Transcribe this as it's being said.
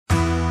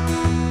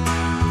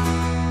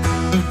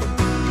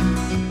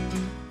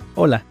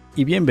Hola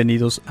y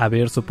bienvenidos a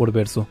Verso por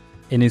Verso.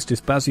 En este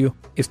espacio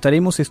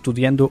estaremos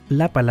estudiando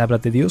la palabra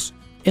de Dios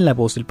en la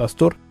voz del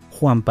pastor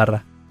Juan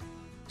Parra.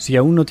 Si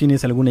aún no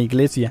tienes alguna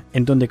iglesia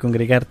en donde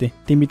congregarte,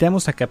 te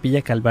invitamos a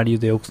Capilla Calvario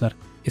de Oxnard.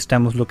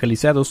 Estamos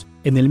localizados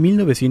en el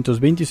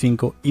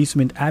 1925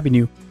 Eastman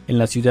Avenue, en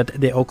la ciudad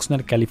de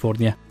Oxnard,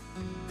 California.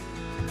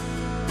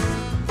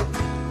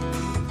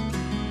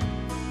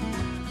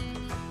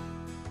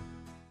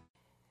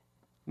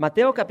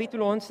 Mateo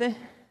capítulo 11,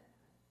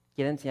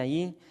 quédense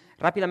ahí.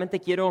 Rápidamente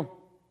quiero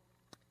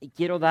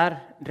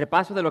dar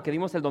repaso de lo que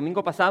vimos el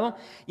domingo pasado.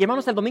 Y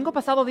hermanos, el domingo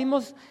pasado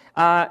vimos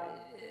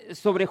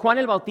sobre Juan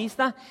el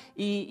Bautista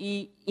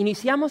y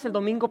iniciamos el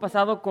domingo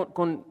pasado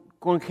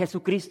con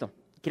Jesucristo.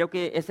 Creo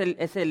que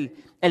es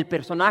el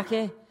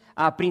personaje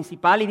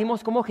principal y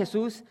vimos cómo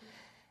Jesús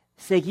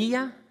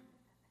seguía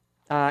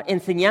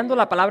enseñando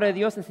la palabra de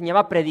Dios,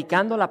 enseñaba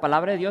predicando la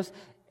palabra de Dios.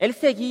 Él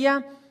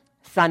seguía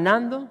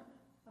sanando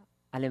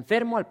al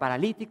enfermo, al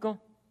paralítico,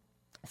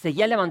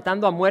 seguía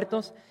levantando a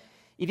muertos.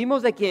 Y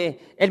vimos de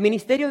que el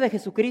ministerio de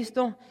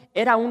Jesucristo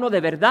era uno de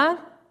verdad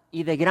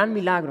y de gran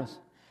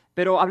milagros.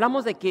 Pero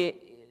hablamos de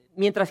que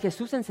mientras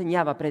Jesús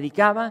enseñaba,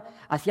 predicaba,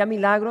 hacía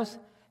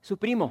milagros, su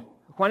primo,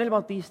 Juan el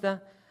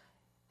Bautista,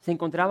 se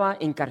encontraba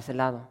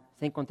encarcelado.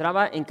 Se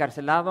encontraba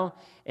encarcelado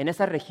en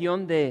esa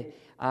región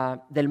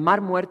del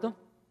Mar Muerto.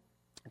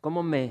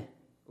 Como me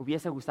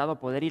hubiese gustado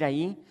poder ir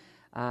ahí,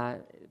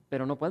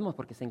 pero no podemos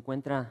porque se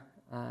encuentra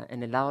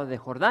en el lado de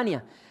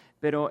Jordania.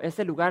 Pero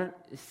ese lugar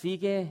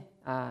sigue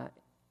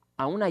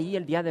aún ahí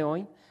el día de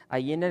hoy,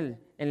 ahí en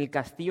el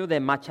castillo de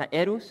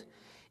Machaerus.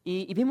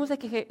 Y vimos de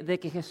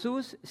que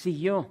Jesús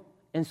siguió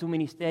en su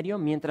ministerio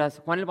mientras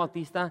Juan el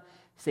Bautista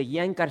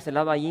seguía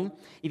encarcelado allí.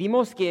 Y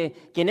vimos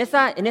que en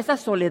esa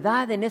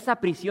soledad, en esa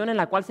prisión en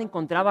la cual se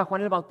encontraba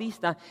Juan el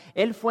Bautista,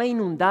 él fue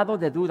inundado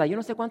de duda. Yo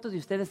no sé cuántos de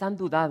ustedes han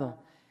dudado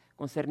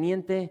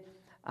concerniente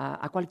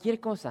a cualquier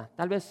cosa.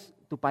 Tal vez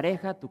tu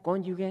pareja, tu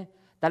cónyuge,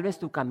 tal vez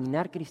tu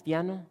caminar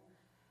cristiano.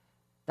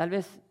 Tal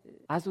vez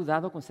has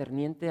dudado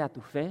concerniente a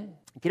tu fe.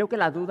 Creo que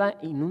la duda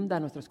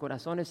inunda nuestros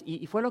corazones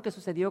y fue lo que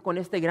sucedió con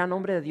este gran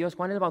hombre de Dios,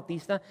 Juan el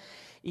Bautista.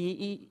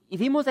 Y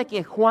vimos de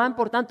que Juan,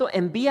 por tanto,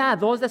 envía a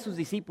 2 de sus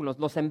discípulos,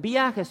 los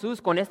envía a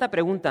Jesús con esta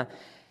pregunta.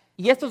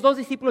 Y estos 2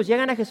 discípulos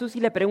llegan a Jesús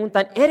y le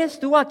preguntan, ¿eres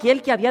tú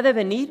aquel que había de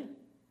venir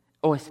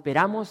o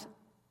esperamos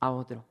a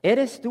otro?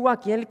 ¿Eres tú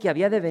aquel que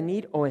había de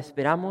venir o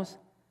esperamos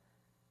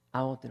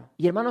a otro?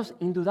 Y hermanos,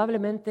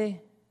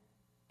 indudablemente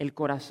el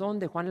corazón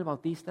de Juan el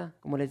Bautista,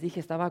 como les dije,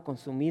 estaba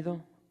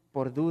consumido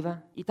por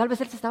duda. Y tal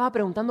vez él se estaba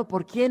preguntando,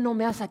 ¿por qué no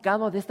me has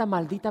sacado de esta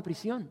maldita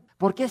prisión?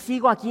 ¿Por qué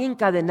sigo aquí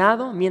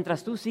encadenado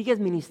mientras tú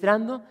sigues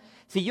ministrando?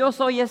 Si yo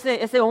soy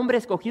ese hombre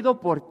escogido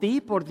por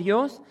ti, por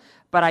Dios,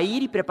 para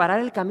ir y preparar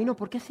el camino,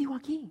 ¿por qué sigo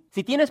aquí?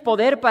 Si tienes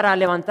poder para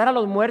levantar a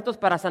los muertos,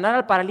 para sanar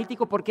al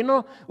paralítico, ¿por qué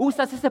no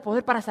usas ese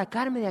poder para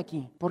sacarme de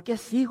aquí? ¿Por qué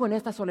sigo en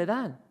esta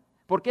soledad?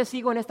 ¿Por qué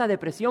sigo en esta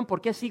depresión?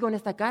 ¿Por qué sigo en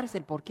esta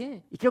cárcel? ¿Por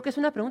qué? Y creo que es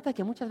una pregunta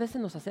que muchas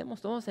veces nos hacemos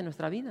todos en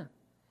nuestra vida.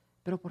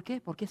 ¿Pero por qué?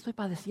 ¿Por qué estoy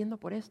padeciendo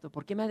por esto?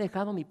 ¿Por qué me ha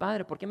dejado mi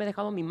padre? ¿Por qué me ha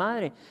dejado mi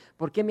madre?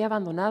 ¿Por qué me ha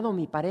abandonado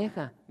mi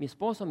pareja, mi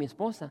esposo, mi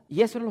esposa?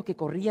 Y eso es lo que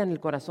corría en el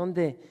corazón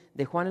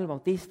de Juan el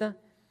Bautista.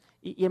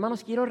 Y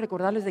hermanos, quiero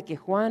recordarles de que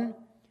Juan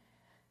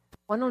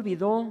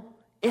olvidó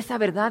esa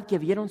verdad que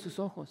vieron sus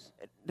ojos.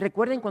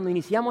 Recuerden cuando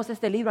iniciamos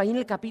este libro, ahí en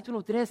el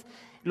capítulo 3,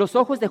 los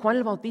ojos de Juan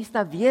el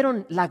Bautista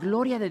vieron la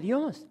gloria de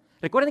Dios.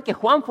 Recuerden que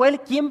Juan fue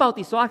quien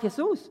bautizó a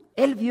Jesús.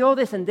 Él vio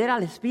descender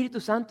al Espíritu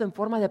Santo en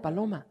forma de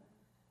paloma.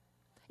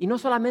 Y no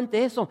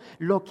solamente eso,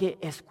 lo que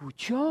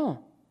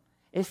escuchó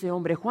ese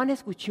hombre. Juan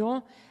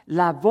escuchó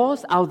la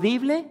voz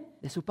audible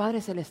de su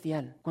Padre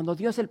Celestial. Cuando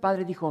Dios el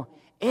Padre dijo,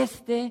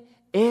 este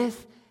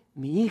es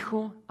mi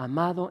Hijo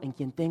amado en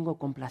quien tengo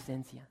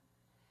complacencia.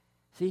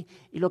 ¿Sí?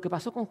 Y lo que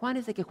pasó con Juan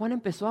es de que Juan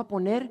empezó a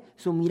poner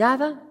su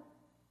mirada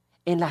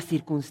en la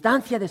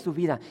circunstancia de su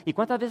vida. ¿Y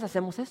cuántas veces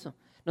hacemos eso?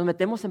 Nos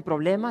metemos en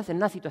problemas, en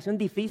una situación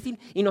difícil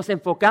y nos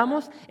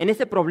enfocamos en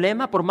ese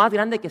problema, por más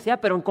grande que sea,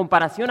 pero en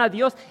comparación a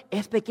Dios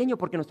es pequeño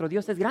porque nuestro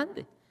Dios es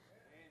grande.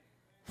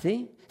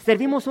 ¿Sí?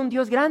 Servimos un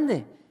Dios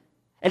grande.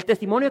 El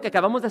testimonio que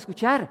acabamos de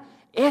escuchar,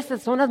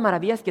 esas son las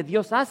maravillas que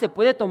Dios hace.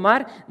 Puede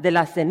tomar de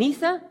la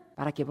ceniza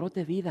para que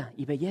brote vida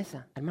y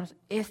belleza. Hermanos,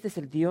 este es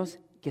el Dios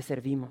que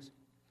servimos.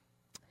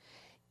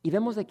 Y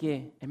vemos de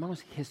que,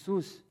 hermanos,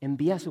 Jesús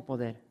envía su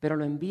poder, pero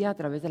lo envía a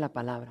través de la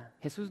palabra.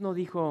 Jesús no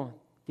dijo,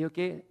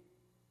 que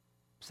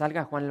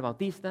salga Juan el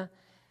Bautista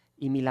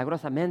y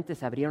milagrosamente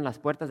se abrieron las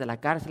puertas de la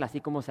cárcel,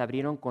 así como se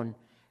abrieron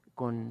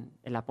con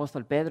el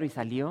apóstol Pedro y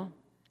salió.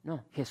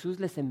 No, Jesús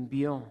les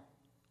envió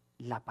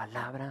la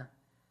palabra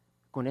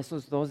con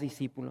esos 2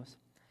 discípulos.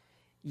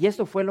 Y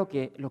esto fue lo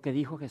que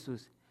dijo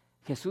Jesús.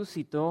 Jesús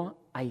citó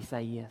a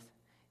Isaías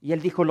y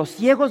él dijo, los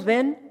ciegos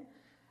ven,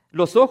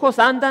 los ojos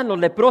andan, los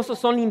leprosos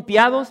son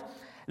limpiados,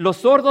 los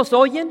sordos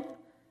oyen,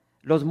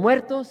 los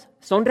muertos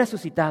son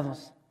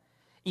resucitados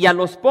y a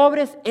los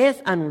pobres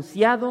es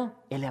anunciado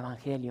el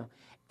evangelio.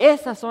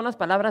 Esas son las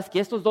palabras que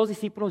estos 2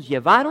 discípulos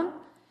llevaron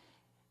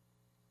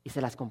y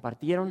se las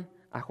compartieron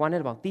a Juan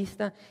el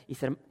Bautista. Y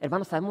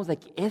hermanos, sabemos de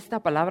que esta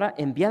palabra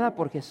enviada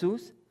por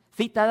Jesús,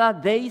 citada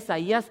de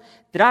Isaías,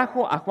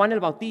 trajo a Juan el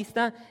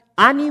Bautista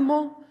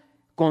ánimo,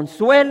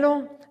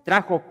 consuelo,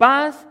 trajo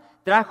paz,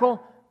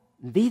 trajo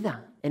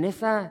vida en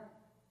esa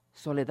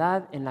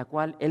soledad en la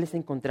cual él se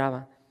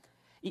encontraba.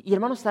 Y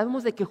hermanos,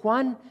 sabemos de que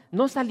Juan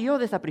no salió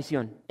de esa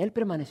prisión. Él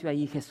permaneció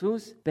ahí.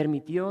 Jesús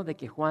permitió de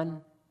que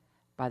Juan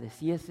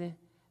padeciese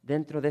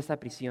dentro de esa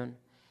prisión.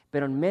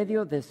 Pero en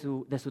medio de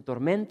su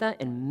tormenta,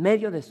 en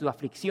medio de su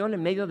aflicción,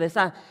 en medio de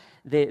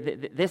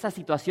esa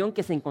situación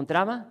que se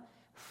encontraba,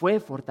 fue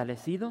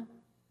fortalecido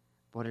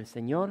por el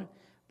Señor,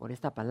 por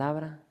esta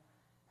palabra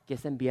que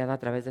es enviada a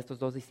través de estos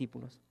dos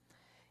discípulos.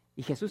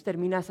 Y Jesús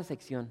termina esa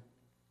sección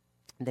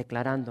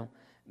declarando: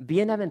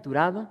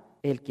 bienaventurado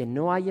el que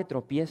no haya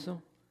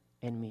tropiezo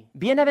en mí.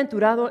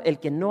 Bienaventurado el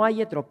que no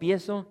haya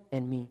tropiezo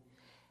en mí.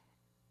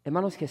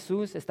 Hermanos,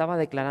 Jesús estaba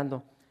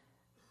declarando: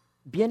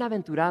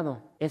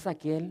 bienaventurado es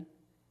aquel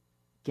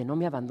que no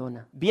me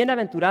abandona.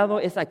 Bienaventurado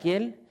es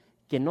aquel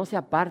que no se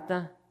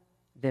aparta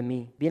de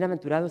mí.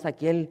 Bienaventurado es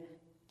aquel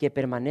que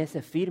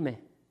permanece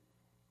firme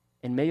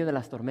en medio de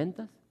las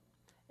tormentas,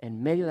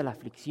 en medio de la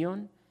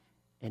aflicción,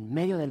 en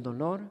medio del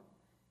dolor,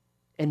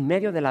 en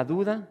medio de la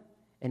duda,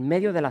 en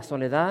medio de la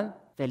soledad.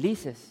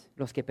 Felices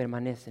los que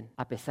permanecen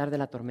a pesar de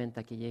la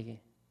tormenta que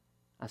llegue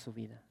a su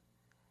vida.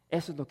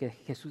 Eso es lo que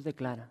Jesús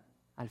declara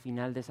al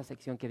final de esa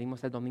sección que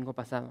vimos el domingo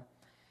pasado.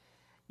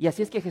 Y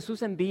así es que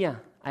Jesús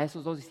envía a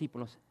esos dos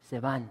discípulos, se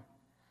van.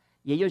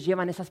 Y ellos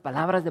llevan esas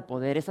palabras de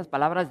poder, esas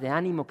palabras de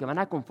ánimo que van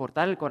a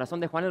confortar el corazón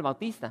de Juan el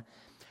Bautista.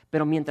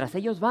 Pero mientras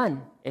ellos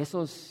van,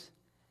 esas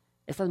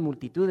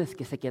multitudes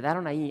que se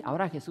quedaron ahí,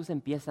 ahora Jesús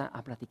empieza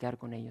a platicar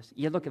con ellos.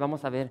 Y es lo que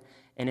vamos a ver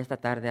en esta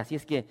tarde. Así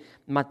es que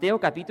Mateo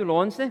capítulo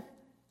 11,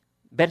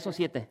 verso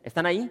 7.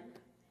 ¿Están ahí?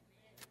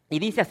 Y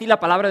dice así la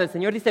palabra del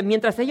Señor. Dice: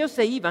 mientras ellos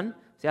se iban,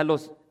 o sea,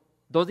 los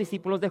dos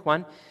discípulos de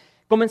Juan,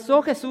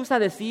 comenzó Jesús a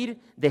decir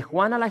de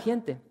Juan a la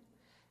gente: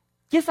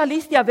 ¿qué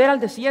saliste a ver al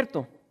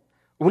desierto?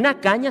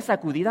 ¿Una caña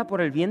sacudida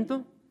por el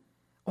viento?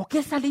 ¿O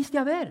qué saliste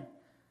a ver?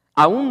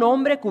 ¿A un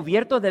hombre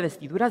cubierto de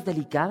vestiduras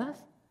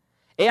delicadas?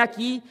 He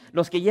aquí,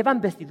 los que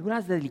llevan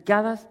vestiduras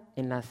delicadas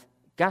en las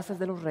casas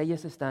de los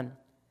reyes están.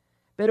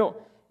 Pero,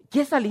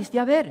 ¿qué saliste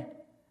a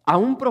ver? ¿A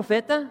un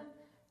profeta?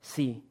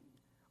 Sí,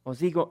 os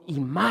digo, y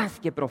más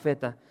que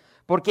profeta,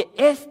 porque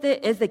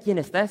este es de quien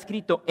está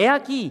escrito: he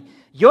aquí,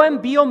 yo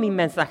envío mi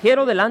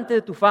mensajero delante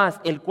de tu faz,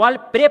 el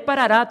cual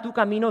preparará tu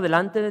camino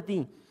delante de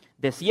ti.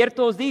 De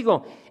cierto os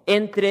digo,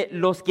 entre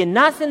los que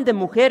nacen de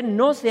mujer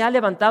no se ha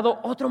levantado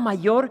otro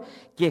mayor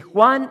que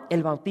Juan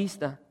el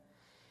Bautista.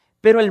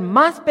 Pero el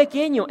más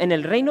pequeño en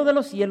el reino de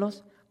los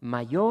cielos,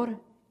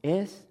 mayor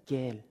es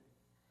que él.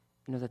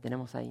 Y nos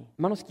detenemos ahí.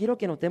 Hermanos, quiero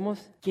que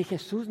notemos que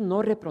Jesús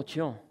no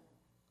reprochó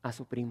a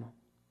su primo.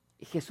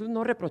 Jesús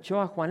no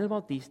reprochó a Juan el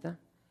Bautista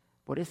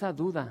por esa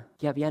duda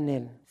que había en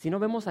él. Sino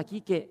vemos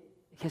aquí que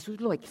Jesús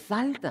lo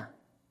exalta.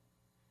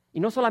 Y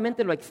no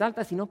solamente lo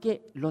exalta, sino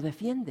que lo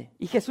defiende.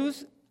 Y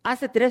Jesús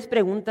hace 3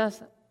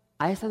 preguntas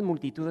a esas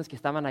multitudes que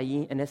estaban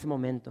allí en ese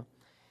momento.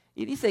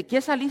 Y dice: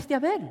 ¿qué saliste a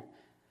ver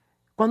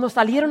cuando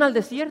salieron al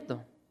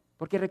desierto?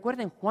 Porque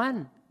recuerden,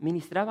 Juan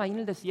ministraba ahí en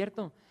el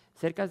desierto,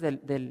 cerca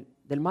del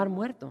mar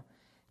Muerto.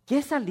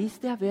 ¿Qué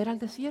saliste a ver al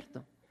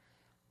desierto?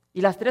 Y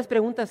las 3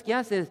 preguntas que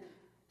hace es: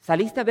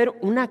 ¿saliste a ver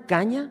una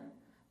caña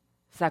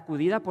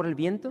sacudida por el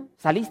viento?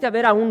 ¿Saliste a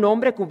ver a un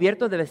hombre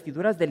cubierto de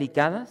vestiduras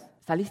delicadas?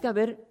 ¿Saliste a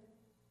ver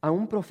a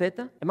un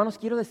profeta? Hermanos,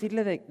 quiero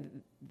decirle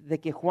de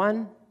que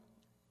Juan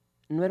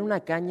no era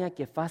una caña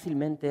que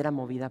fácilmente era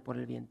movida por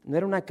el viento. No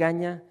era una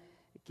caña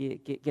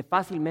que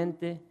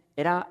fácilmente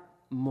era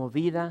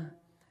movida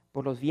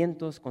por los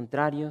vientos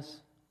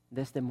contrarios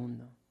de este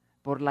mundo,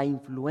 por la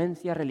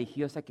influencia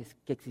religiosa que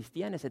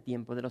existía en ese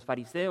tiempo, de los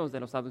fariseos, de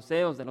los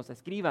saduceos, de los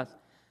escribas.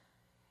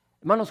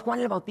 Hermanos, Juan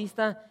el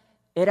Bautista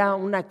era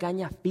una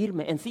caña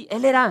firme. En sí,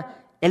 él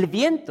era el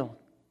viento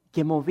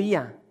que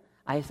movía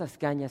a esas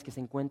cañas que se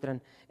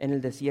encuentran en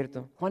el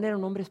desierto. Juan era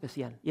un hombre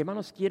especial. Y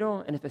hermanos,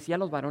 quiero, en especial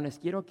los varones,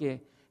 quiero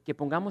que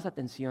pongamos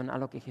atención a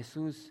lo que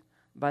Jesús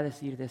va a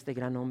decir de este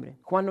gran hombre.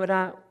 Juan no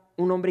era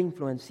un hombre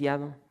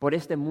influenciado por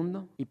este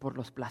mundo y por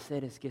los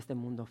placeres que este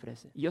mundo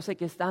ofrece. Y yo sé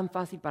que es tan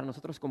fácil para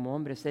nosotros como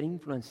hombres ser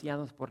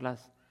influenciados por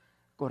las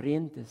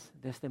corrientes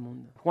de este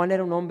mundo. Juan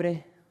era un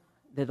hombre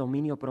de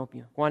dominio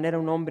propio. Juan era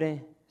un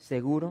hombre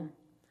seguro.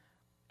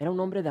 Era un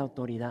hombre de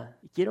autoridad.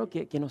 Y quiero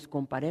que nos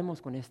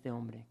comparemos con este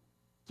hombre.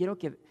 Quiero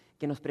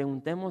que nos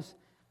preguntemos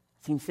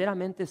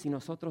sinceramente si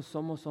nosotros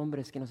somos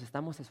hombres que nos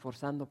estamos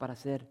esforzando para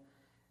ser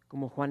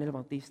como Juan el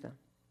Bautista.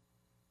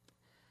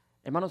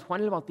 Hermanos,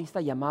 Juan el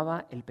Bautista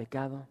llamaba el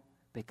pecado,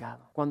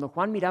 pecado. Cuando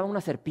Juan miraba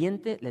una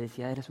serpiente, le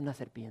decía: eres una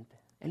serpiente.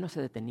 Él no se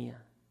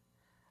detenía.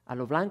 A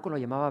lo blanco lo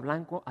llamaba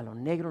blanco, a lo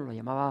negro lo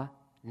llamaba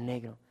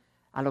negro.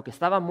 A lo que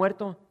estaba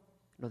muerto,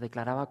 lo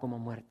declaraba como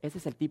muerto. Ese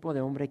es el tipo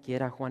de hombre que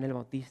era Juan el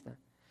Bautista.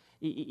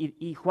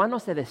 Y Juan no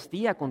se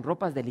vestía con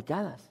ropas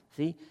delicadas,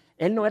 ¿sí?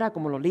 Él no era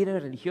como los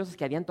líderes religiosos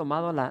que habían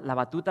tomado la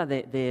batuta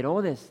de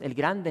Herodes el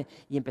Grande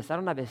y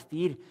empezaron a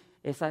vestir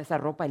esa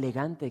ropa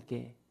elegante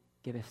que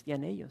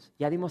vestían ellos.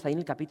 Ya vimos ahí en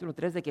el capítulo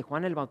 3 de que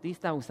Juan el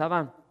Bautista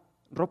usaba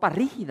ropa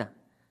rígida,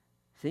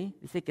 ¿sí?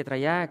 Dice que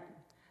traía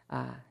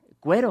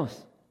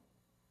cueros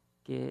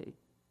que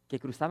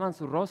cruzaban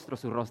su rostro,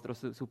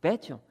 su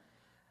pecho,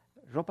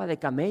 ropa de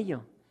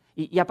camello.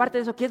 Y aparte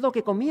de eso, ¿qué es lo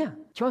que comía?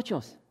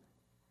 Chochos,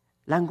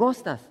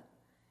 langostas.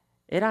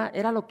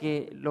 Era lo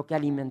que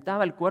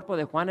alimentaba el cuerpo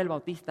de Juan el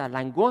Bautista,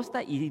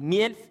 langosta y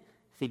miel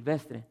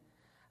silvestre.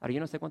 Ahora, yo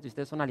no sé cuántos de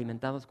ustedes son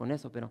alimentados con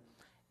eso, pero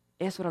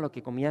eso era lo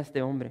que comía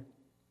este hombre.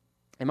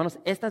 Hermanos,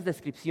 estas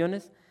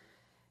descripciones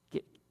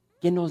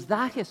que nos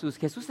da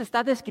Jesús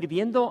está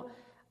describiendo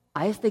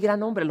a este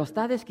gran hombre, lo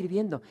está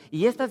describiendo.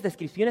 Y estas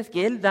descripciones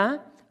que él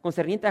da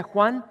concerniente a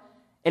Juan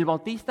el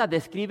Bautista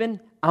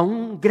describen a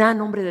un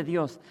gran hombre de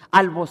Dios,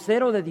 al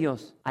vocero de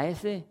Dios, a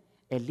ese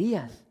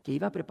Elías que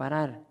iba a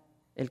preparar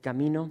el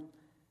camino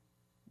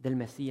del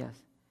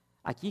Mesías.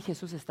 Aquí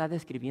Jesús está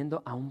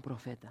describiendo a un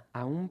profeta,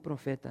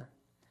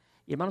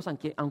 Y hermanos,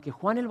 aunque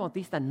Juan el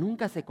Bautista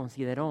nunca se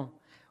consideró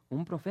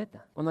un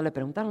profeta, cuando le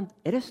preguntaron,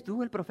 ¿eres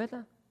tú el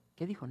profeta?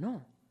 ¿Qué dijo?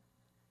 No,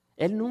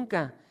 él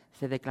nunca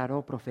se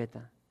declaró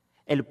profeta.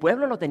 El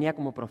pueblo lo tenía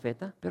como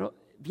profeta, pero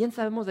bien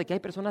sabemos de que hay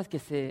personas que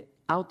se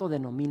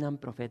autodenominan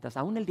profetas,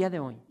 aún el día de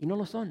hoy, y no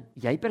lo son.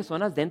 Y hay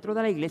personas dentro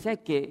de la iglesia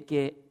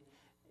que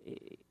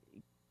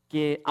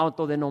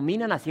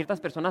autodenominan a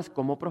ciertas personas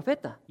como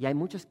profeta, y hay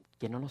muchos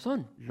que no lo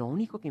son. Lo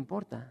único que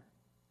importa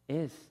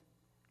es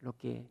lo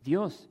que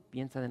Dios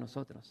piensa de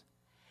nosotros.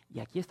 Y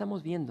aquí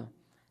estamos viendo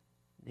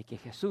de que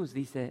Jesús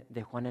dice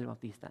de Juan el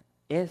Bautista,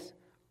 es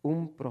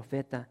un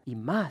profeta y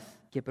más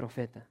que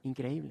profeta.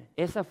 Increíble.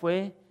 Esa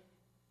fue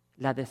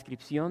la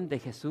descripción de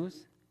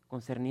Jesús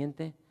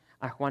concerniente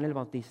a Juan el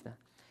Bautista.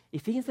 Y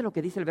fíjense lo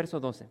que dice el verso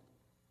 12.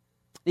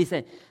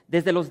 Dice,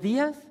 desde los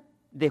días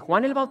de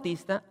Juan el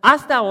Bautista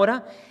hasta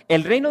ahora,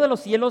 el reino de los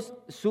cielos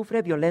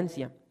sufre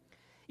violencia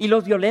y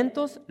los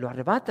violentos lo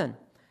arrebatan,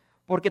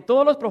 porque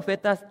todos los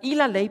profetas y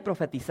la ley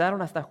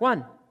profetizaron hasta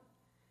Juan.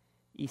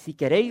 Y si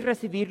queréis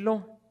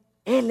recibirlo,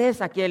 él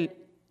es aquel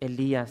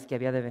Elías que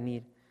había de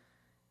venir.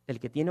 El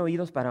que tiene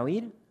oídos para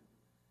oír,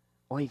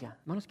 oiga.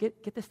 Hermanos, ¿qué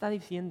te está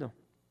diciendo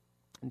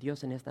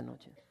Dios en esta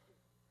noche?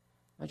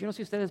 Yo no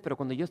sé ustedes, pero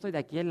cuando yo estoy de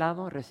aquel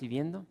lado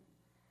recibiendo,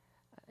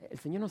 el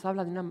Señor nos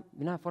habla de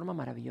una forma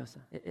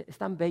maravillosa. Es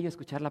tan bello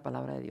escuchar la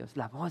palabra de Dios,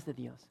 la voz de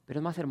Dios, pero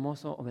es más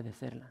hermoso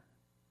obedecerla.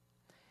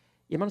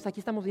 Y hermanos, aquí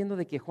estamos viendo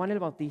de que Juan el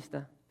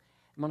Bautista,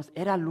 hermanos,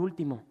 era el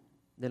último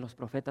de los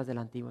profetas del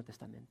Antiguo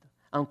Testamento.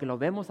 Aunque lo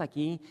vemos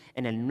aquí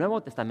en el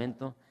Nuevo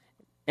Testamento,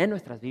 en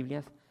nuestras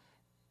Biblias,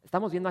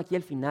 estamos viendo aquí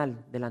el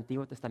final del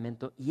Antiguo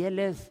Testamento y él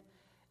es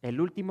el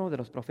último de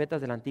los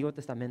profetas del Antiguo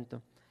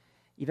Testamento.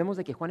 Y vemos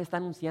de que Juan está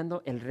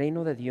anunciando el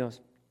reino de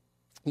Dios.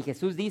 Y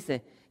Jesús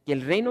dice que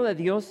el reino de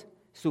Dios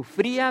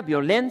sufría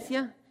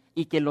violencia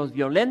y que los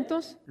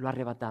violentos lo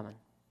arrebataban.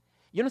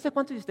 Yo no sé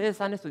cuántos de ustedes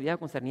han estudiado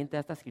concerniente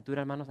a esta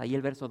escritura, hermanos, ahí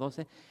el verso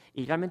 12,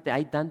 y realmente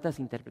hay tantas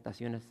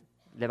interpretaciones.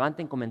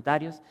 Levanten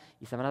comentarios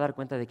y se van a dar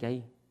cuenta de que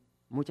hay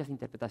muchas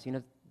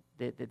interpretaciones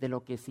de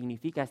lo que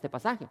significa este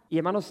pasaje. Y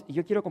hermanos,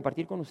 yo quiero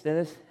compartir con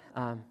ustedes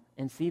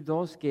en sí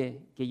dos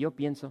que yo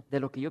pienso, de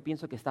lo que yo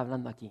pienso que está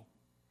hablando aquí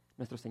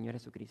nuestro Señor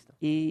Jesucristo.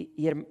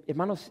 Y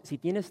hermanos, si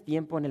tienes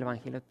tiempo en el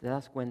Evangelio, te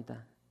das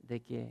cuenta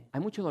de que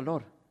hay mucho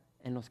dolor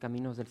en los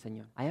caminos del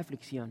Señor. Hay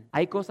aflicción,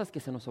 hay cosas que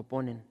se nos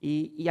oponen.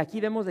 Y aquí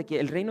vemos de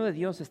que el reino de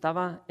Dios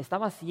estaba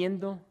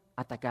siendo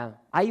atacado.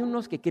 Hay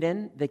unos que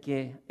creen de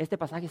que este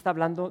pasaje está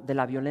hablando de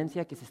la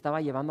violencia que se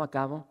estaba llevando a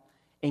cabo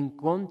en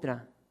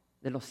contra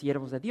de los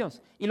siervos de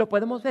Dios. Y lo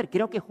podemos ver.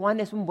 Creo que Juan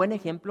es un buen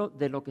ejemplo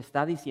de lo que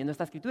está diciendo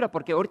esta escritura,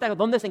 porque ahorita,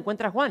 ¿dónde se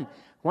encuentra Juan?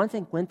 Juan se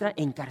encuentra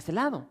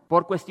encarcelado.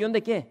 ¿Por cuestión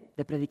de qué?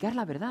 De predicar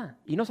la verdad.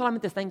 Y no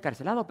solamente está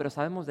encarcelado, pero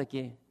sabemos de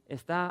que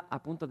está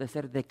a punto de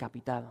ser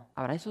decapitado.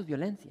 Ahora, eso es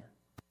violencia.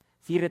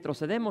 Si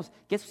retrocedemos,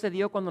 ¿qué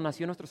sucedió cuando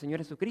nació nuestro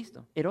Señor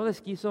Jesucristo?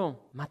 Herodes quiso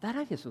matar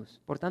a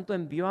Jesús. Por tanto,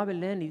 envió a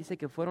Belén y dice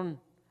que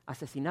fueron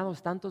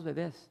asesinados tantos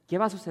bebés. ¿Qué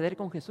va a suceder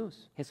con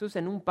Jesús? Jesús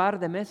en un par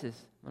de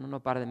meses,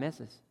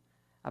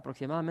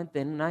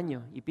 aproximadamente en un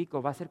año y pico,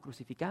 va a ser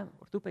crucificado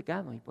por tu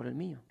pecado y por el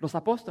mío. Los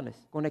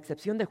apóstoles, con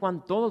excepción de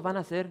Juan, todos van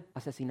a ser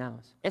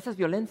asesinados. Esa es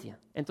violencia.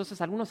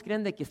 Entonces algunos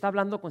creen de que está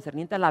hablando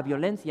concerniente a la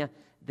violencia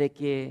de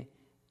que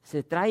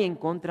se trae en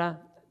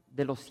contra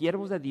de los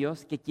siervos de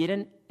Dios que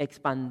quieren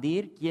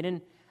expandir,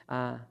 quieren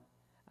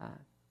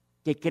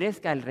que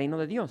crezca el reino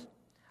de Dios.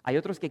 Hay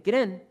otros que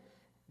creen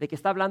de que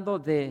está hablando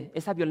de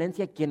esa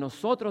violencia que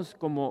nosotros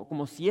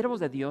como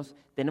siervos de Dios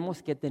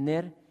tenemos que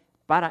tener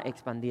para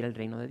expandir el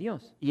reino de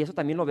Dios. Y eso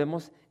también lo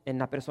vemos en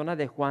la persona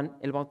de Juan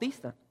el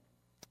Bautista.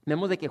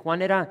 Vemos de que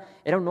Juan era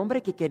un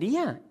hombre que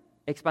quería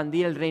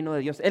expandir el reino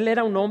de Dios. Él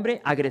era un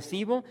hombre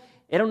agresivo,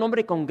 era un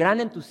hombre con gran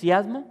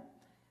entusiasmo,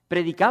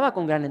 predicaba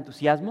con gran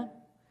entusiasmo.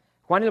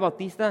 Juan el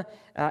Bautista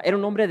era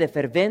un hombre de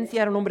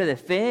fervencia, era un hombre de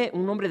fe,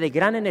 un hombre de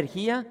gran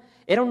energía,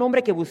 era un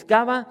hombre que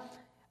buscaba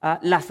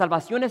la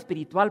salvación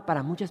espiritual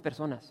para muchas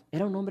personas.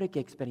 Era un hombre que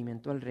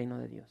experimentó el reino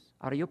de Dios.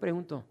 Ahora yo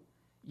pregunto,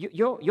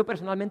 yo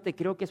personalmente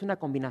creo que es una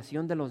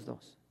combinación de los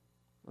dos,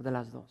 o de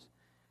las dos.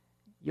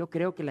 Yo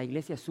creo que la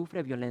iglesia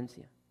sufre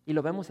violencia y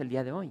lo vemos el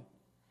día de hoy.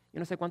 Yo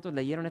no sé cuántos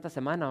leyeron esta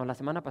semana o la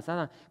semana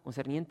pasada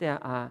concerniente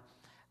a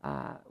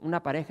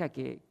una pareja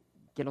que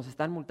los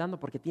están multando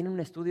porque tienen un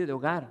estudio de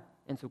hogar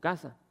en su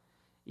casa.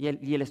 Y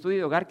el estudio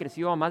de hogar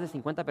creció a más de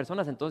 50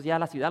 personas, entonces ya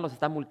la ciudad los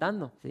está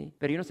multando, ¿sí?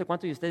 Pero yo no sé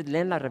cuántos de ustedes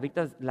leen la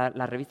revista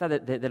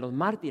de los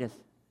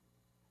mártires.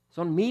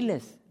 Son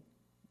miles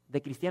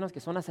de cristianos que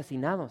son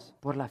asesinados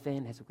por la fe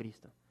en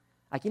Jesucristo.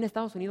 Aquí en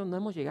Estados Unidos no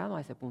hemos llegado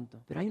a ese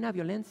punto, pero hay una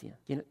violencia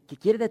que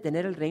quiere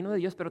detener el reino de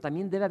Dios, pero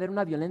también debe haber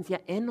una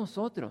violencia en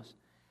nosotros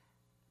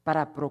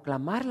para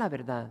proclamar la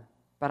verdad,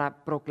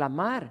 para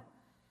proclamar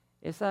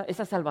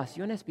esa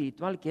salvación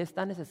espiritual que es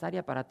tan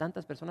necesaria para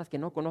tantas personas que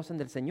no conocen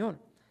del Señor.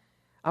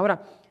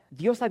 Ahora,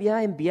 Dios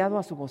había enviado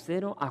a su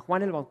vocero, a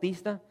Juan el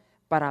Bautista,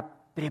 para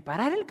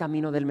preparar el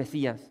camino del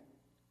Mesías.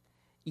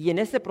 Y en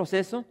ese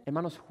proceso,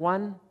 hermanos,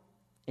 Juan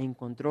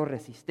encontró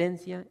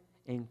resistencia,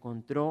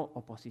 encontró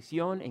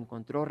oposición,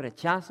 encontró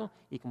rechazo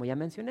y, como ya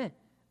mencioné,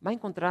 va a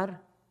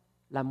encontrar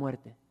la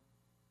muerte.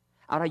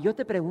 Ahora, yo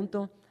te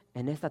pregunto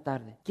en esta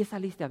tarde, ¿qué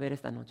saliste a ver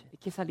esta noche?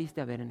 ¿Qué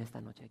saliste a ver en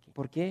esta noche aquí?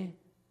 ¿Por qué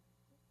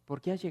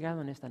has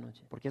llegado en esta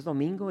noche? ¿Porque es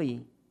domingo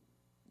y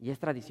es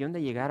tradición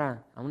de llegar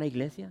a una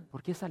iglesia?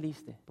 ¿Por qué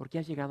saliste? ¿Por qué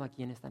has llegado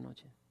aquí en esta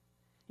noche?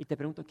 Y te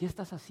pregunto, ¿qué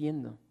estás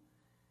haciendo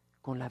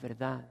con la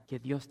verdad que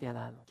Dios te ha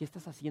dado? ¿Qué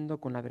estás haciendo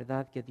con la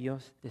verdad que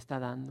Dios te está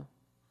dando?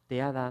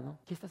 ¿Te ha dado?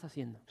 ¿Qué estás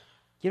haciendo?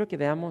 Quiero que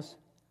veamos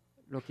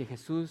lo que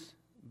Jesús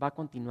va a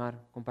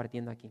continuar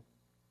compartiendo aquí.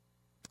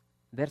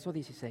 Verso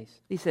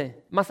 16.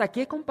 Dice, ¿mas a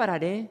qué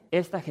compararé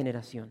esta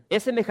generación?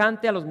 Es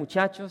semejante a los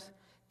muchachos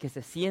que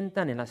se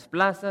sientan en las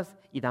plazas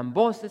y dan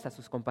voces a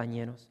sus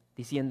compañeros,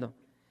 diciendo,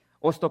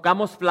 os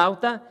tocamos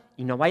flauta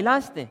y no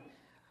bailaste,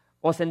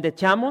 os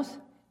endechamos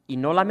y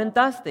no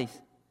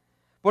lamentasteis.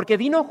 Porque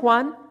vino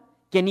Juan,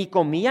 que ni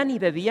comía ni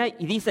bebía,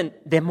 y dicen,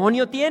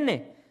 demonio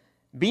tiene.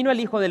 Vino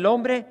el Hijo del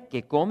Hombre,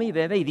 que come y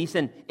bebe, y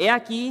dicen, he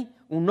aquí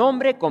un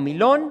hombre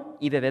comilón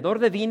y bebedor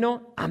de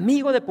vino,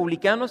 amigo de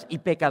publicanos y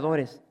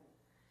pecadores.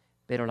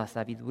 Pero la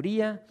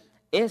sabiduría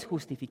es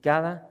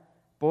justificada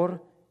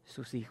por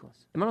sus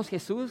hijos. Hermanos,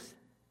 Jesús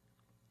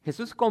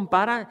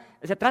compara,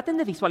 o sea, traten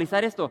de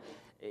visualizar esto.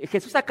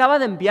 Jesús acaba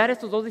de enviar a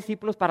estos dos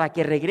discípulos para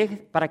que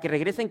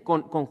regresen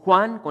con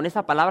Juan, con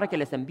esa palabra que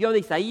les envió de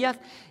Isaías,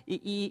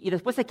 y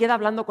después se queda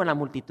hablando con la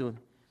multitud.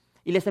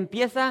 Y les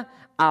empieza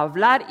a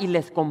hablar y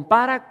les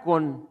compara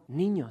con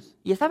niños.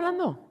 Y está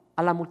hablando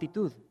a la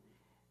multitud,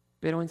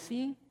 pero en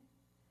sí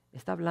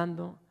está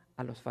hablando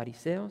a los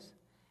fariseos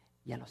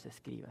y a los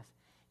escribas.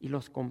 Y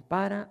los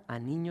compara a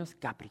niños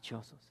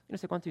caprichosos. Yo no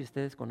sé cuántos de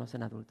ustedes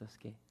conocen adultos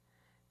que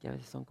a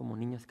veces son como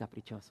niños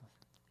caprichosos.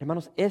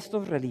 Hermanos,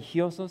 estos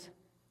religiosos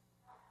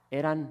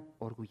eran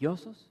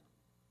orgullosos.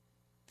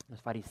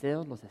 Los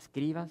fariseos, los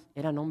escribas,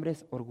 eran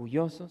hombres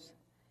orgullosos,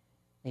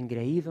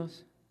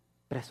 engreídos,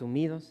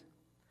 presumidos,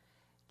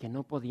 que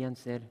no podían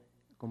ser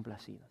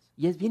complacidos.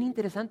 Y es bien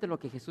interesante lo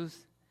que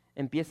Jesús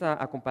empieza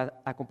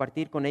a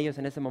compartir con ellos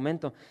en ese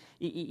momento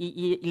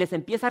y les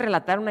empieza a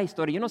relatar una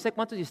historia. Yo no sé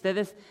cuántos de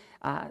ustedes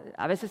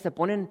a veces se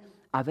ponen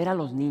a ver a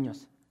los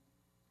niños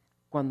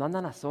cuando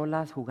andan a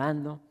solas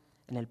jugando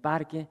en el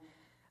parque.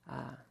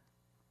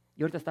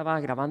 Yo ahorita estaba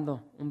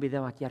grabando un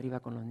video aquí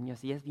arriba con los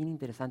niños y es bien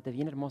interesante,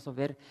 bien hermoso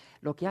ver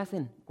lo que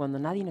hacen cuando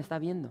nadie me está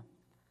viendo.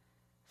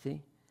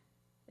 ¿Sí?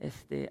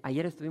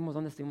 Ayer estuvimos,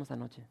 ¿dónde estuvimos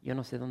anoche? Yo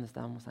no sé dónde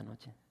estábamos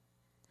anoche.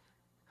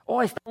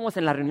 Estábamos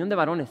en la reunión de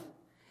varones.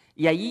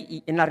 Y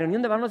ahí en la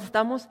reunión de varones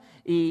estamos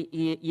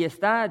y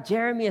está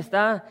Jeremy,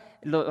 está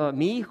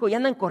mi hijo, y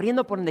andan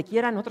corriendo por donde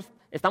quiera. Nosotros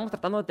estamos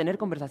tratando de tener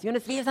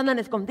conversaciones y ellos andan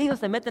escondidos,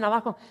 se meten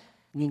abajo.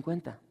 Ni en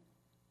cuenta.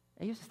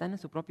 Ellos están en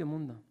su propio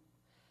mundo.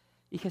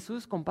 Y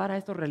Jesús compara a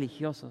estos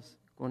religiosos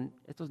con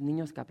estos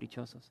niños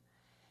caprichosos.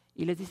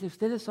 Y les dice,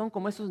 ustedes son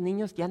como esos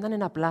niños que andan en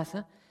la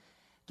plaza,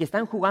 que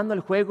están jugando el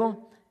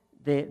juego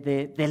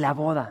de la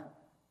boda.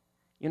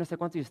 Yo no sé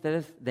cuántos de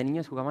ustedes de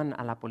niños jugaban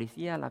a la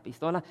policía, a la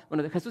pistola.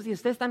 Bueno, Jesús, si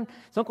ustedes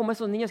son como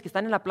esos niños que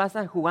están en la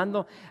plaza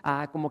jugando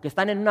como que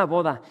están en una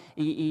boda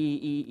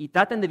y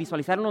traten de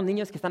visualizar a unos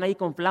niños que están ahí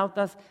con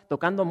flautas,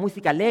 tocando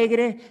música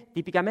alegre.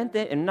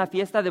 Típicamente en una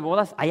fiesta de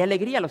bodas hay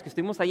alegría. Los que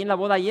estuvimos ahí en la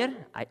boda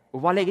ayer,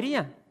 hubo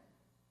alegría.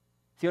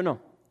 ¿Sí o no?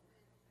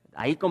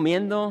 Ahí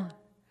comiendo,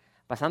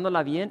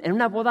 pasándola bien. En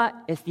una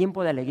boda es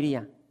tiempo de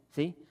alegría,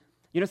 ¿sí?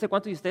 Yo no sé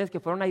cuántos de ustedes que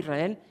fueron a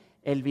Israel,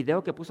 el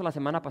video que puso la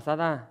semana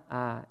pasada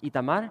a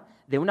Itamar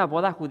de una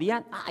boda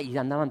judía, y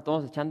andaban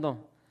todos echando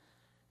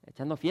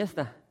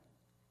fiesta.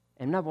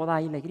 En una boda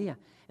hay alegría.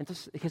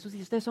 Entonces Jesús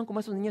dice, ustedes son como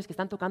esos niños que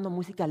están tocando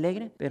música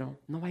alegre, pero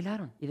no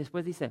bailaron. Y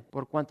después dice,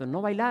 por cuanto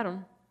no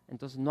bailaron,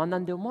 entonces no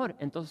andan de humor,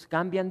 entonces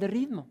cambian de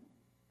ritmo.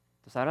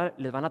 Entonces ahora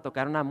les van a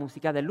tocar una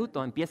música de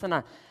luto,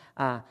 empiezan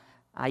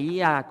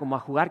como a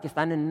jugar que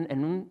están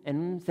en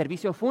un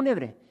servicio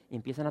fúnebre. Y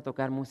empiezan a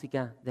tocar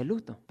música de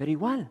luto. Pero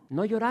igual,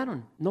 no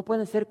lloraron, no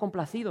pueden ser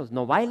complacidos,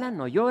 no bailan,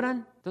 no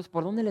lloran. Entonces,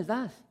 ¿por dónde les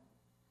das?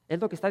 Es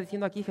lo que está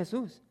diciendo aquí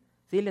Jesús.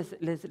 ¿Sí? Les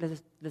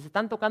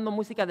están tocando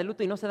música de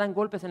luto y no se dan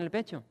golpes en el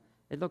pecho.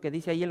 Es lo que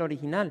dice ahí el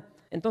original.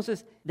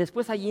 Entonces,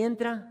 después ahí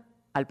entra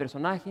al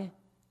personaje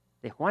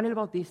de Juan el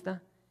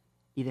Bautista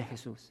y de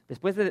Jesús.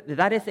 Después de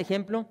dar ese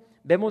ejemplo,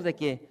 vemos de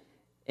que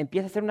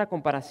empieza a hacer una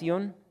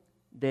comparación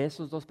de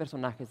esos dos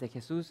personajes, de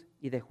Jesús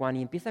y de Juan,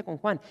 y empieza con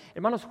Juan.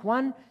 Hermanos,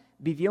 Juan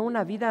vivió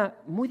una vida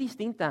muy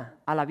distinta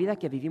a la vida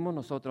que vivimos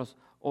nosotros,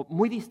 o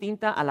muy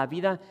distinta a la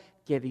vida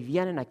que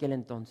vivían en aquel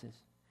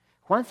entonces.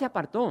 Juan se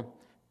apartó.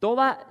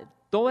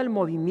 Todo el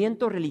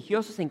movimiento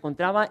religioso se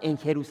encontraba en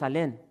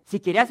Jerusalén. Si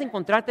querías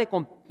encontrarte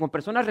con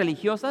personas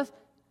religiosas,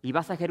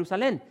 ibas a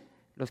Jerusalén.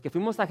 Los que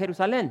fuimos a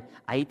Jerusalén,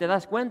 ahí te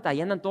das cuenta,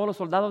 ahí andan todos los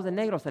soldados de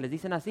negro, se les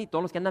dicen así,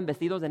 todos los que andan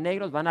vestidos de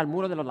negros van al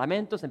muro de los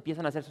lamentos,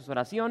 empiezan a hacer sus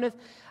oraciones,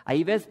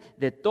 ahí ves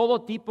de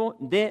todo tipo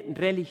de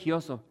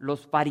religioso,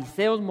 los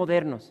fariseos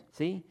modernos,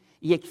 ¿sí?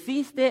 Y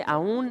existe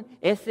aún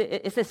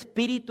ese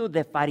espíritu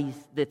de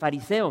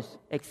fariseos,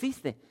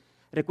 existe.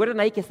 Recuerden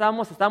ahí que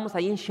estábamos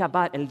ahí en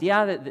Shabbat, el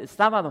día de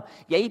sábado,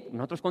 y ahí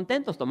nosotros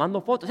contentos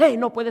tomando fotos. ¡Hey,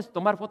 no puedes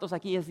tomar fotos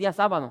aquí, es día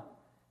sábado!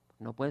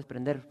 No puedes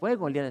prender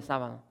fuego el día de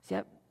sábado. O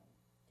sea,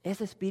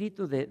 ese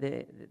espíritu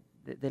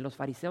de los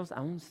fariseos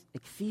aún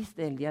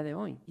existe el día de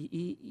hoy.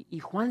 Y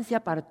Juan se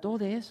apartó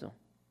de eso.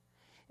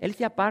 Él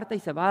se aparta y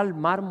se va al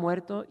Mar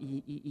Muerto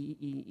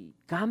y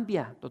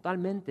cambia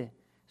totalmente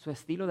su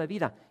estilo de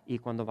vida. Y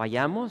cuando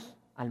vayamos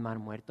al Mar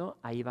Muerto,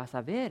 ahí vas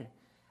a ver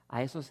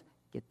a esos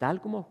que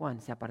tal como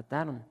Juan se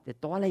apartaron de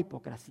toda la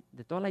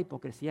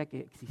hipocresía que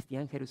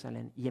existía en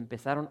Jerusalén y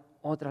empezaron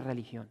otra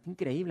religión.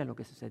 Increíble lo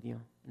que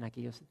sucedió en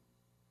aquellos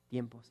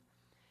tiempos.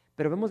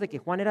 Pero vemos de que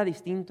Juan era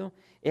distinto.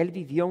 Él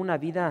vivió una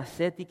vida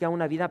ascética,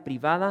 una vida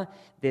privada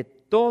de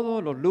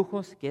todos los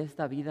lujos que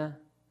esta vida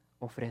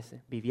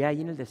ofrece. Vivía ahí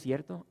en el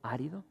desierto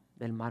árido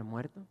del Mar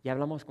Muerto. Ya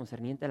hablamos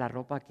concerniente a la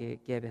ropa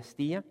que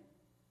vestía,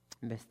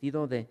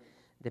 vestido de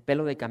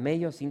pelo de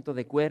camello, cinto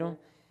de cuero,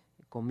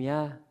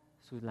 comía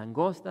sus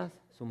langostas,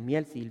 su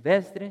miel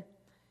silvestre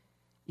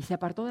y se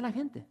apartó de la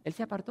gente. Él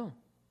se apartó.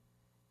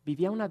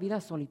 Vivía una vida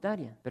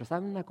solitaria. Pero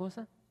 ¿saben una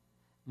cosa?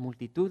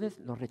 Multitudes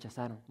lo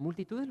rechazaron.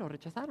 Multitudes lo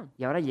rechazaron.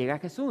 Y ahora llega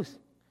Jesús.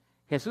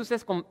 Jesús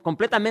es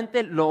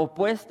completamente lo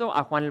opuesto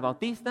a Juan el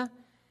Bautista.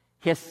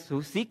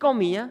 Jesús sí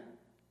comía.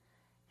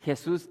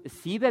 Jesús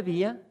sí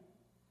bebía.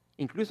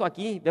 Incluso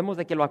aquí vemos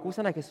de que lo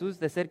acusan a Jesús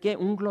de ser ¿qué?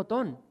 Un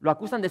glotón. Lo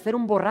acusan de ser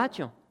un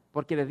borracho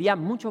porque bebía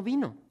mucho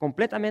vino.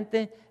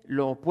 Completamente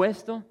lo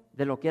opuesto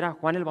de lo que era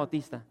Juan el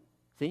Bautista.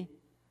 ¿Sí?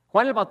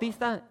 Juan el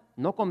Bautista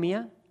no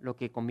comía lo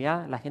que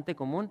comía la gente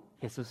común.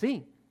 Jesús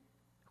sí.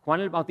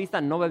 Juan el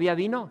Bautista no bebía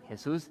vino,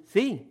 Jesús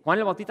sí. Juan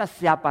el Bautista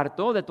se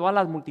apartó de todas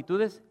las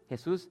multitudes,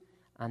 Jesús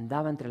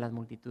andaba entre las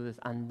multitudes,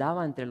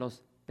 andaba entre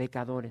los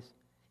pecadores.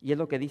 Y es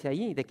lo que dice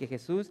ahí, de que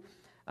Jesús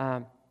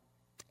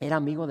era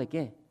amigo de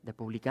 ¿qué? De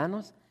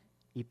publicanos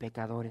y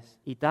pecadores.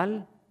 Y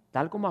tal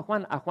como a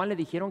Juan le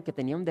dijeron que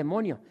tenía un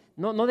demonio,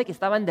 no de que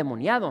estaba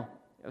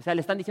endemoniado. O sea,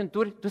 le están diciendo,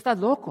 tú estás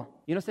loco.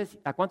 Yo no sé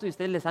a cuántos de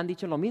ustedes les han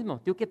dicho lo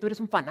mismo. Tú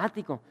eres un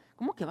fanático.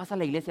 ¿Cómo que vas a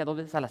la iglesia 2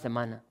 veces a la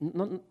semana?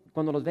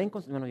 Cuando los ven,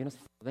 yo no sé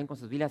si los ven con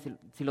sus Biblias,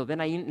 si los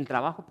ven ahí en el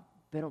trabajo,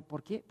 pero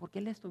 ¿por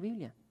qué lees tu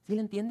Biblia? ¿Sí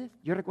la entiendes?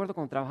 Yo recuerdo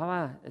cuando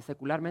trabajaba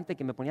secularmente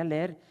que me ponía a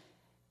leer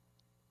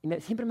y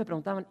siempre me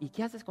preguntaban, ¿y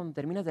qué haces cuando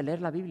terminas de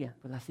leer la Biblia?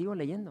 Pues la sigo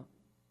leyendo.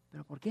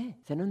 ¿Pero por qué?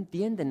 O sea, no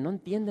entienden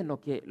lo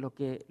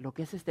que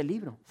es este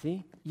libro,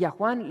 ¿sí? Y a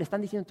Juan le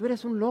están diciendo, tú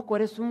eres un loco,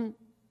 eres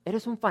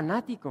un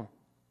fanático.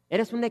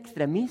 Eres un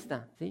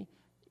extremista, ¿sí?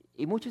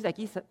 Y muchos de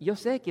aquí, yo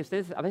sé que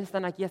ustedes a veces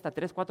están aquí hasta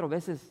 3, 4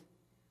 veces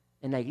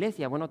en la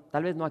iglesia. Bueno,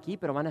 tal vez no aquí,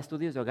 pero van a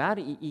estudios de hogar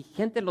y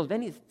gente los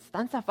ven y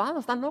están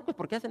zafados, están locos.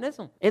 ¿Por qué hacen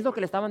eso? Es lo que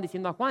le estaban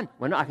diciendo a Juan.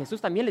 Bueno, a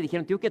Jesús también le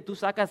dijeron, tío, que tú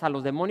sacas a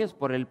los demonios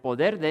por el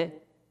poder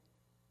de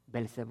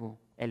Belcebú,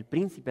 el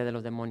príncipe de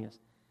los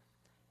demonios.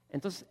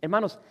 Entonces,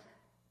 hermanos,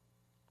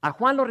 a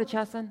Juan lo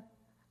rechazan,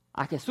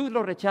 a Jesús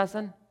lo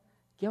rechazan.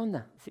 ¿Qué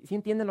onda? ¿Sí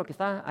entienden lo que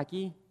está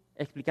aquí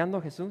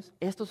explicando Jesús?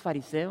 Estos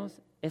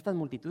fariseos, estas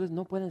multitudes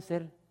no pueden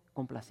ser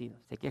complacidos.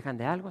 Se quejan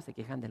de algo, se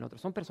quejan del otro.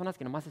 Son personas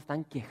que nomás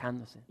están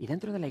quejándose. Y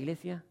dentro de la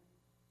iglesia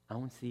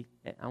aún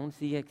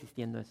sigue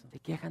existiendo eso. Se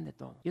quejan de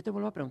todo. Yo te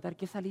vuelvo a preguntar,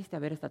 ¿qué saliste a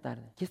ver esta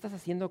tarde? ¿Qué estás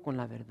haciendo con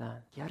la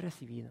verdad? ¿Qué has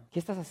recibido? ¿Qué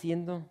estás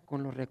haciendo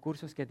con los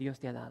recursos que Dios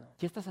te ha dado?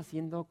 ¿Qué estás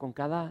haciendo con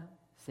cada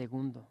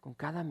segundo, con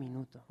cada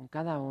minuto, con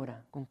cada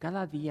hora, con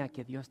cada día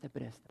que Dios te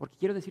presta? Porque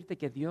quiero decirte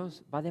que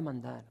Dios va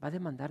a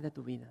demandar de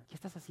tu vida. ¿Qué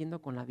estás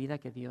haciendo con la vida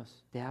que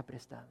Dios te ha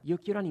prestado? Yo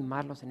quiero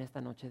animarlos en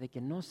esta noche de que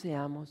no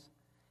seamos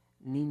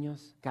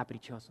niños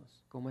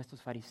caprichosos como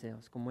estos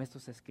fariseos, como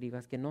estos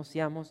escribas, que no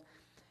seamos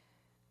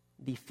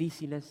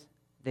difíciles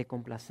de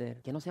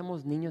complacer, que no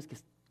seamos niños que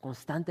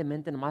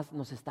constantemente nomás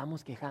nos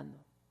estamos quejando.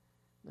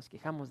 Nos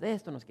quejamos de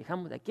esto, nos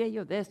quejamos de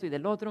aquello, de esto y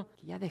del otro,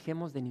 que ya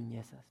dejemos de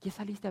niñezas. ¿Qué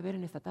saliste a ver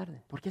en esta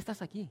tarde? ¿Por qué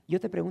estás aquí?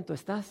 Yo te pregunto,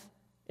 ¿estás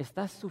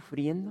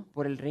sufriendo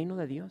por el reino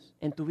de Dios?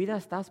 ¿En tu vida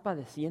estás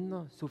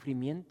padeciendo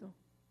sufrimiento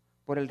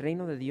por el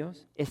reino de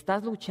Dios?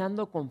 ¿Estás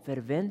luchando con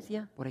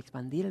fervencia por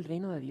expandir el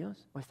reino de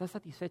Dios? ¿O estás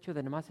satisfecho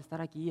de nomás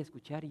estar aquí y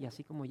escuchar y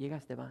así como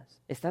llegas te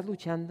vas? ¿Estás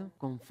luchando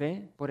con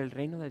fe por el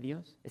reino de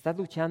Dios? ¿Estás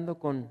luchando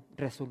con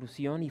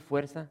resolución y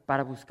fuerza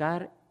para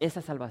buscar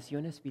esa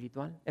salvación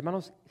espiritual?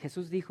 Hermanos,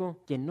 Jesús dijo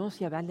que no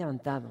se había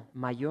levantado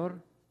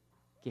mayor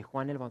que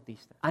Juan el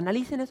Bautista.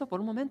 Analicen eso por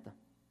un momento.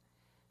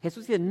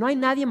 Jesús dice, no hay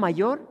nadie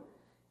mayor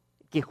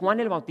que Juan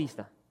el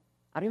Bautista.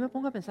 Ahora yo me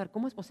pongo a pensar,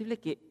 ¿cómo es posible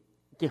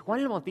que Juan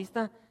el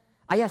Bautista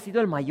haya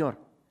sido el mayor?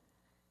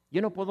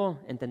 Yo no puedo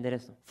entender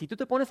eso. Si tú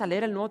te pones a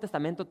leer el Nuevo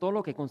Testamento, todo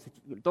lo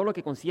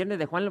que concierne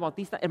de Juan el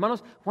Bautista,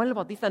 hermanos, Juan el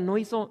Bautista no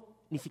hizo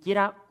ni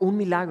siquiera un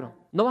milagro.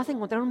 No vas a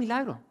encontrar un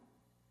milagro.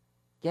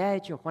 ¿Qué ha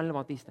hecho Juan el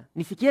Bautista?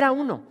 Ni siquiera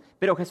uno.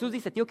 Pero Jesús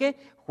dice, ¿tío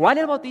qué? Juan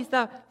el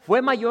Bautista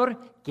fue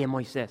mayor que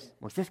Moisés.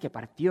 Moisés que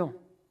partió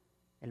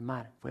el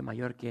mar fue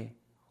mayor que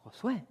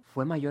Josué.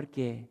 Fue mayor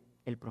que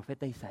el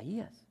profeta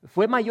Isaías.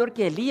 Fue mayor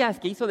que Elías,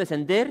 que hizo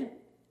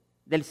descender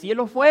del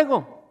cielo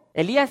fuego.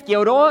 Elías que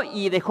oró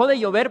y dejó de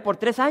llover por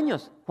 3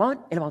 años.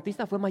 Juan el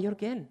Bautista fue mayor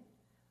que él.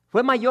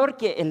 Fue mayor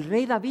que el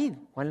rey David,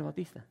 Juan el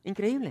Bautista.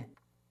 Increíble.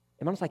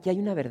 Hermanos, aquí hay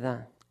una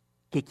verdad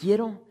que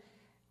quiero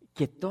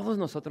que todos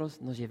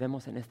nosotros nos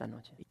llevemos en esta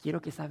noche. Y quiero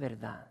que esa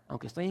verdad,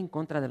 aunque estoy en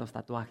contra de los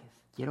tatuajes,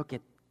 quiero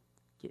que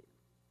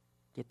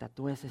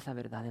tatúes esa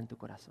verdad en tu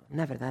corazón.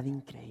 Una verdad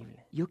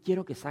increíble. Yo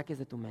quiero que saques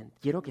de tu mente,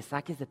 quiero que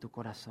saques de tu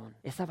corazón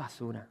esa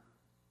basura,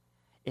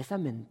 esa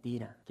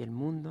mentira que el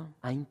mundo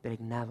ha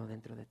impregnado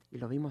dentro de ti. Y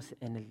lo vimos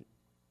en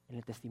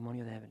el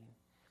testimonio de Evelyn.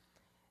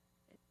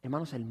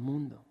 Hermanos, el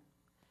mundo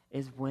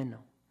es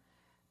bueno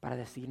para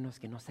decirnos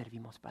que no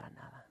servimos para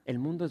nada. El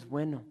mundo es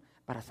bueno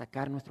para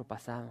sacar nuestro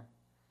pasado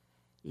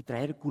y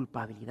traer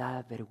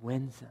culpabilidad,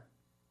 vergüenza,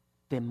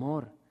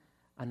 temor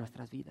a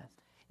nuestras vidas.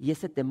 Y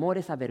ese temor,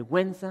 esa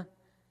vergüenza,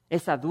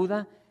 esa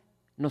duda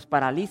nos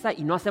paraliza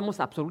y no hacemos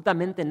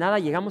absolutamente nada.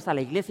 Llegamos a la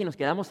iglesia y nos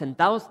quedamos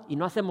sentados y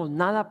no hacemos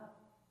nada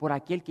por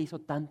aquel que hizo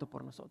tanto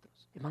por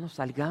nosotros. Hermanos,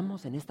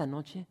 salgamos en esta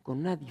noche con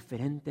una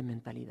diferente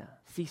mentalidad.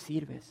 Sí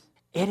sirves,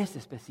 eres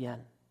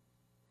especial.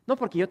 No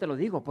porque yo te lo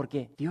digo,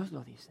 porque Dios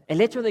lo dice.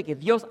 El hecho de que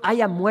Dios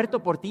haya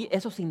muerto por ti,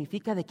 eso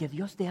significa de que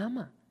Dios te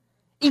ama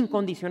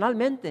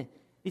incondicionalmente.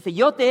 Dice,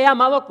 yo te he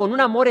amado con un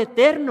amor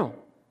eterno.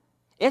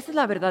 Esa es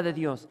la verdad de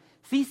Dios.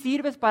 Si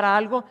sirves para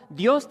algo,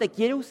 Dios te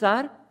quiere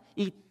usar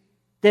y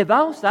te va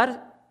a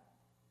usar.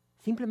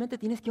 Simplemente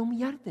tienes que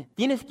humillarte.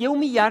 Tienes que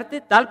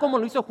humillarte tal como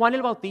lo hizo Juan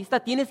el Bautista.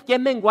 Tienes que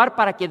menguar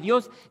para que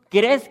Dios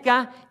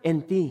crezca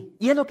en ti.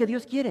 Y es lo que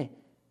Dios quiere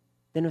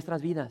de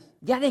nuestras vidas.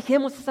 Ya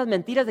dejemos esas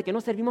mentiras de que no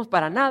servimos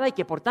para nada y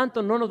que por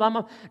tanto no nos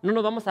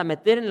vamos a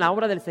meter en la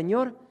obra del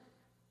Señor.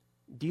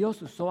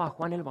 Dios usó a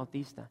Juan el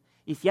Bautista.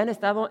 Y si han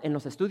estado en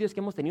los estudios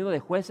que hemos tenido de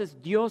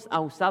jueces, Dios ha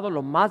usado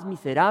lo más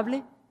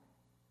miserable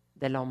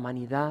de la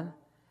humanidad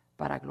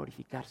para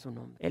glorificar su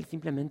nombre. Él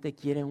simplemente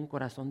quiere un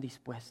corazón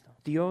dispuesto.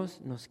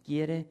 Dios nos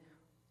quiere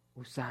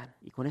usar.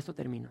 Y con esto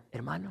termino.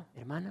 Hermano,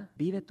 hermana,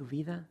 vive tu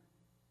vida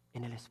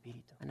en el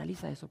Espíritu.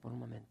 Analiza eso por un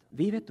momento.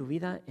 Vive tu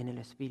vida en el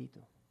Espíritu.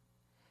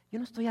 Yo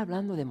no estoy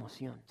hablando de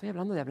emoción. Estoy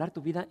hablando de hablar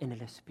tu vida en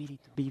el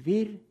Espíritu.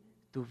 Vivir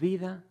tu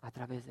vida a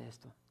través de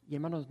esto. Y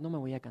hermanos, no me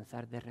voy a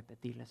cansar de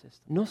repetirles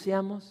esto. No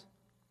seamos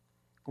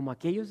como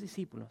aquellos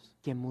discípulos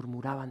que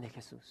murmuraban de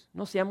Jesús.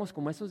 No seamos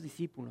como esos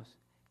discípulos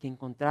que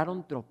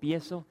encontraron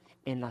tropiezo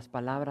en las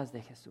palabras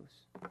de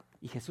Jesús.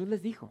 Y Jesús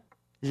les dijo,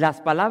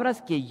 las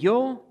palabras que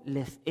yo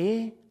les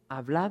he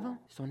hablado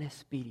son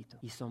espíritu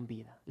y son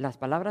vida. Las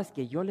palabras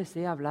que yo les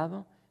he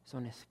hablado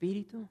son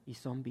espíritu y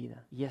son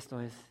vida. Y esto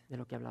es de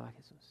lo que hablaba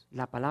Jesús.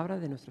 La palabra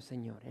de nuestro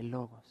Señor, el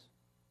Logos,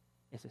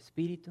 es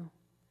espíritu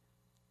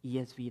y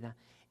es vida.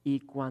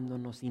 Y cuando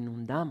nos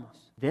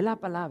inundamos de la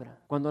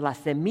palabra, cuando la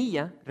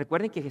semilla,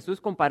 recuerden que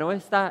Jesús comparó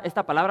esta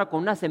palabra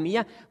con una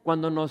semilla,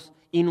 cuando nos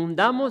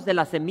inundamos de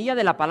la semilla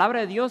de la palabra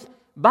de Dios,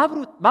 va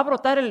a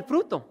brotar el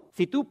fruto.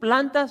 Si tú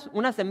plantas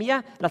una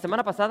semilla, la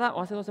semana pasada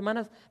o hace 2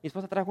 semanas, mi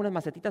esposa trajo unas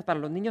macetitas para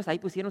los niños, ahí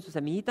pusieron su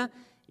semillita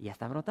y ya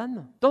está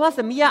brotando. Toda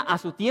semilla a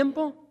su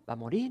tiempo va a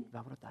morir, va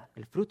a brotar.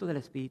 El fruto del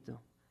Espíritu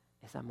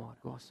es amor,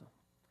 gozo,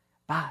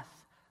 paz,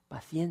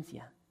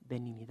 paciencia,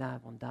 benignidad,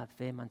 bondad,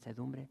 fe,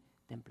 mansedumbre,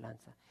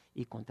 templanza.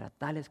 Y contra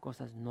tales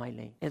cosas no hay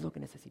ley. Es lo que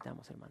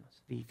necesitamos,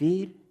 hermanos.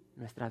 Vivir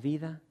nuestra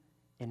vida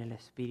en el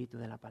espíritu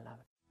de la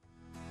palabra.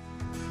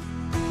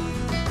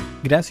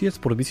 Gracias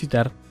por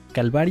visitar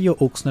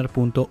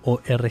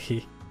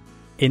calvariooxnard.org.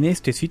 En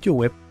este sitio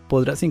web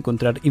podrás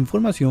encontrar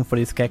información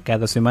fresca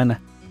cada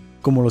semana,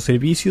 como los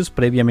servicios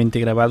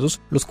previamente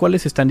grabados, los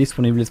cuales están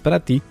disponibles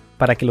para ti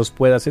para que los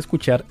puedas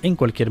escuchar en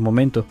cualquier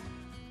momento.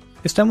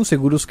 Estamos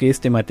seguros que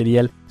este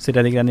material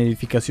será de gran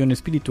edificación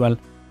espiritual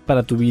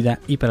para tu vida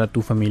y para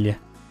tu familia.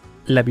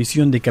 La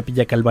visión de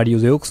Capilla Calvario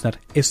de Oxnard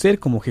es ser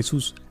como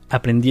Jesús,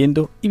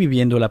 aprendiendo y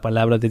viviendo la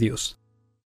palabra de Dios.